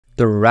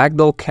The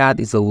Ragdoll cat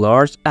is a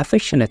large,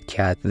 affectionate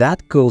cat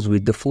that goes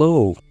with the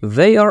flow.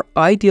 They are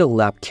ideal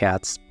lap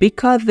cats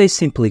because they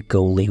simply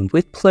go limp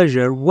with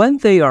pleasure when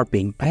they are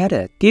being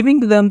petted, giving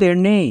them their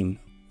name.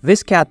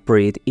 This cat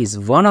breed is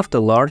one of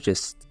the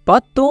largest,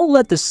 but don't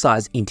let the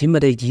size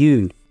intimidate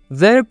you.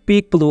 Their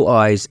big blue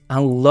eyes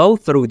and low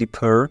throaty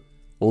purr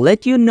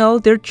let you know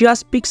they're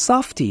just big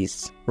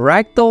softies.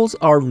 Ragdolls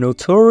are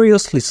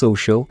notoriously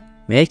social,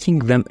 making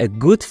them a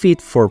good fit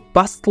for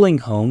bustling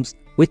homes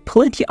with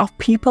plenty of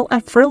people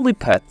and friendly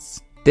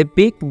pets. The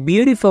big,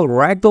 beautiful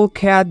Ragdoll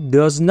cat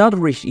does not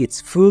reach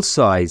its full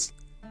size,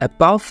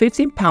 about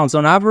 15 pounds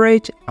on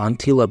average,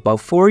 until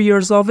about 4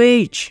 years of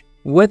age.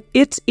 With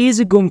its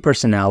easygoing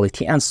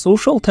personality and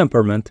social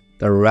temperament,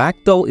 the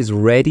Ragdoll is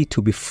ready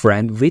to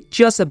befriend with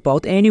just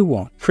about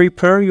anyone.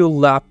 Prepare your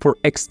lap for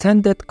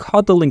extended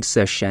cuddling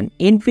session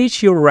in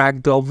which your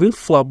Ragdoll will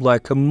flop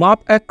like a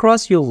mop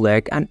across your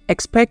leg and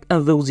expect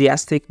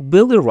enthusiastic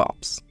belly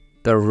rubs.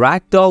 The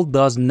Ragdoll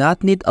does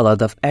not need a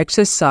lot of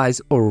exercise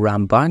or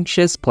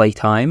rambunctious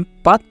playtime,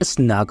 but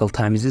snuggle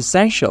time is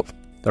essential.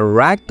 The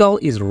Ragdoll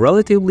is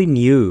relatively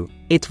new.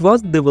 It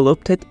was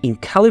developed in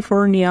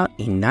California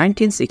in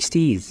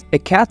 1960s. A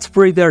cat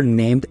breeder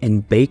named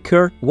Ann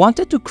Baker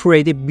wanted to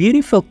create a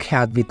beautiful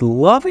cat with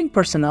loving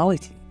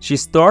personality. She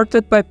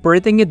started by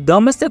breeding a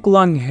domestic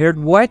long-haired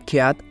white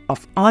cat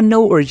of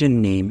unknown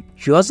origin named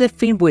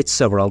Josephine with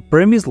several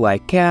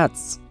Burmese-like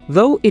cats.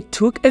 Though it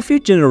took a few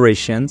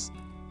generations,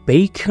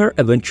 Baker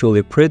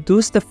eventually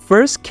produced the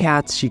first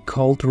cats she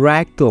called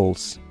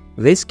Ragdolls.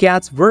 These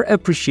cats were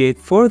appreciated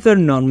for their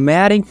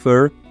non-matting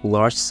fur,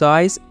 large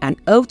size, and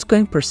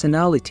outgoing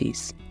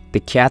personalities. The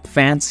Cat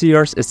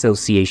Fanciers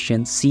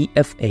Association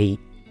 (CFA)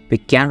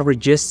 began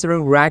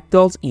registering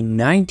Ragdolls in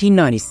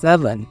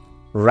 1997.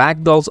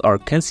 Ragdolls are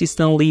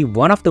consistently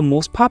one of the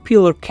most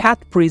popular cat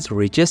breeds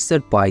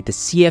registered by the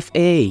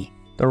CFA.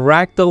 The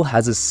Ragdoll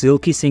has a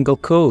silky single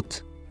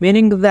coat,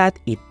 meaning that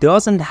it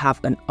doesn't have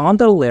an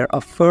underlayer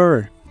of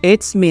fur.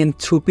 It's meant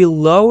to be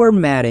lower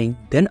matting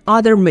than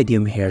other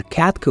medium-haired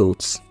cat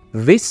coats.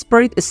 This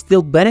breed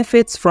still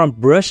benefits from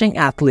brushing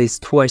at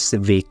least twice a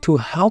week to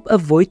help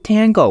avoid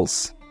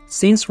tangles.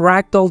 Since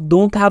Ragdoll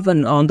don't have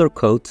an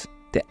undercoat,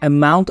 the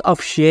amount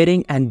of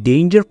shedding and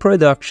danger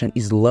production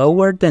is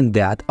lower than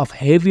that of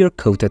heavier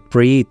coated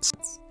breeds.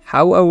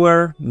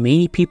 However,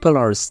 many people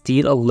are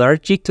still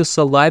allergic to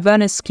saliva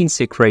and skin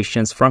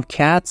secretions from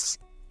cats,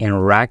 and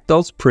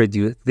Ragdolls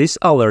produce these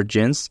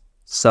allergens,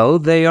 so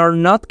they are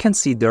not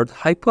considered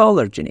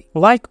hypoallergenic.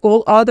 Like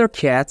all other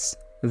cats,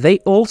 they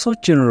also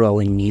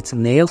generally need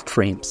nail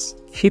trims.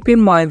 Keep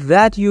in mind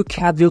that your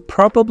cat will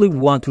probably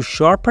want to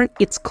sharpen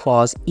its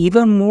claws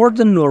even more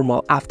than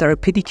normal after a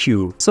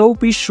pedicure, so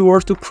be sure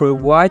to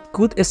provide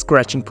good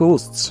scratching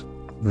posts.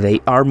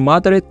 They are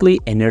moderately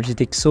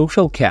energetic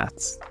social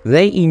cats.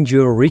 They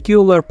enjoy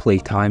regular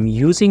playtime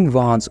using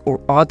wands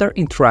or other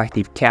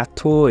interactive cat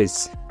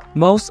toys.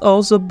 Most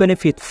also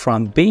benefit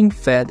from being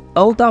fed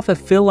out of a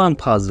fill-on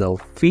puzzle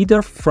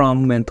feeder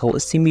from mental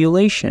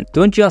stimulation.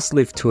 Don't just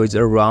leave toys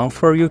around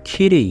for your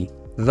kitty,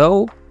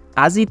 though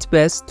as it's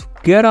best to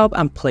get up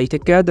and play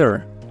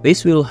together.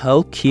 This will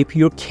help keep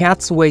your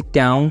cat's weight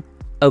down,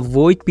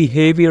 avoid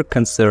behavior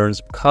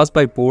concerns caused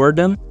by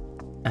boredom,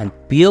 and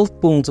build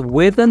bonds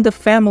within the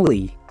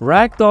family.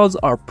 Ragdolls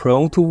are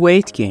prone to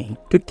weight gain.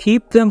 To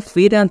keep them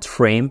fit and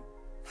trim,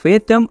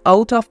 feed them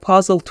out of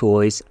puzzle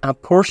toys and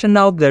portion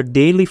out their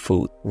daily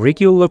food.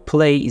 Regular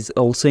play is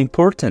also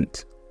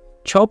important.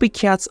 Chubby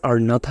cats are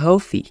not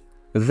healthy.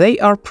 They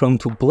are prone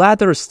to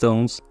bladder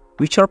stones,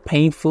 which are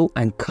painful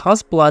and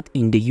cause blood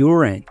in the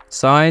urine.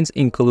 Signs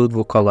include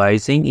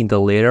vocalizing in the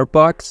litter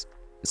box,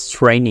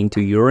 straining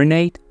to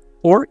urinate,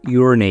 or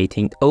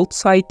urinating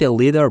outside the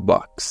litter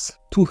box.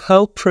 To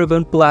help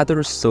prevent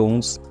bladder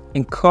stones,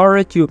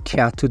 encourage your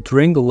cat to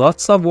drink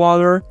lots of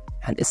water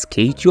and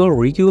schedule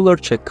regular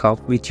checkup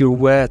with your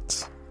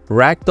vet.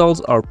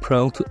 Ragdolls are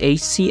prone to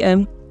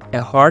HCM,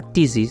 a heart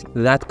disease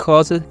that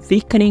causes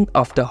thickening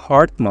of the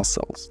heart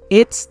muscles.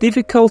 It's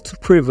difficult to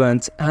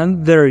prevent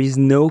and there is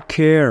no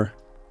cure.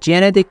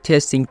 Genetic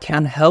testing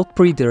can help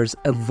breeders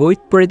avoid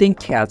breeding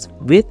cats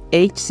with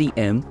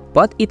HCM,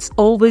 but it's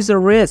always a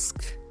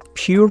risk.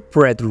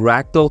 Purebred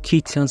Ragdoll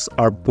kittens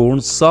are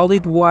born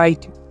solid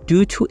white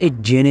due to a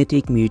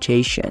genetic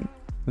mutation.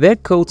 Their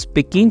coats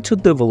begin to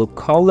develop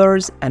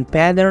colors and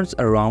patterns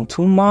around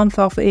 2 months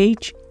of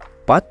age,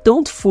 but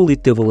don't fully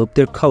develop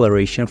their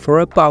coloration for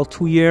about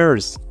 2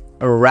 years.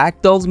 A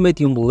Ragdoll's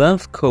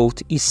medium-length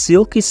coat is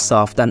silky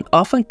soft and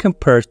often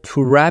compared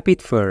to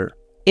rabbit fur.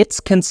 It's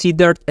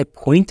considered a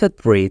pointed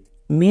breed,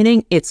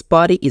 meaning its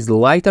body is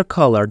lighter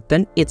colored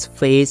than its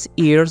face,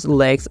 ears,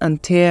 legs,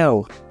 and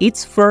tail.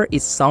 Its fur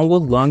is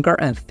somewhat longer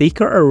and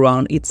thicker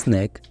around its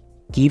neck,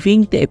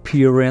 giving the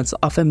appearance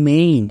of a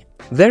mane.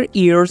 Their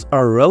ears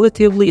are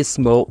relatively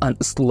small and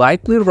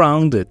slightly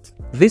rounded.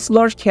 These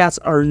large cats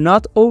are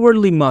not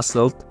overly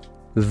muscled.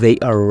 They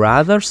are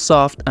rather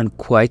soft and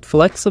quite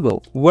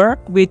flexible. Work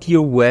with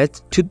your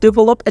vet to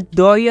develop a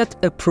diet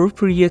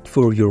appropriate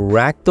for your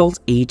Ragdoll's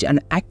age and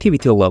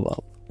activity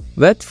level.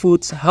 Wet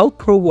foods help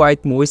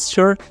provide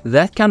moisture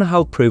that can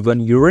help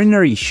prevent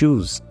urinary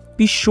issues.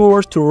 Be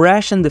sure to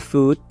ration the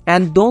food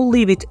and don't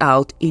leave it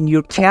out in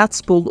your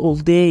cat's bowl all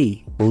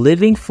day.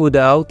 Leaving food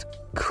out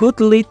could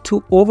lead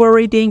to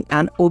overeating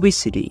and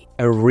obesity,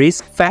 a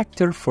risk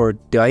factor for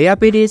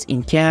diabetes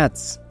in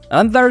cats.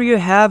 And there you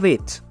have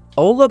it,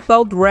 all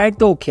about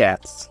ragdoll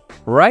cats.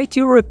 Write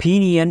your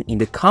opinion in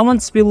the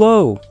comments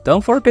below.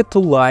 Don't forget to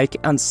like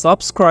and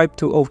subscribe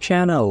to our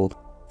channel.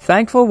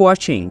 Thanks for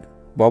watching.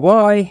 Bye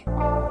bye.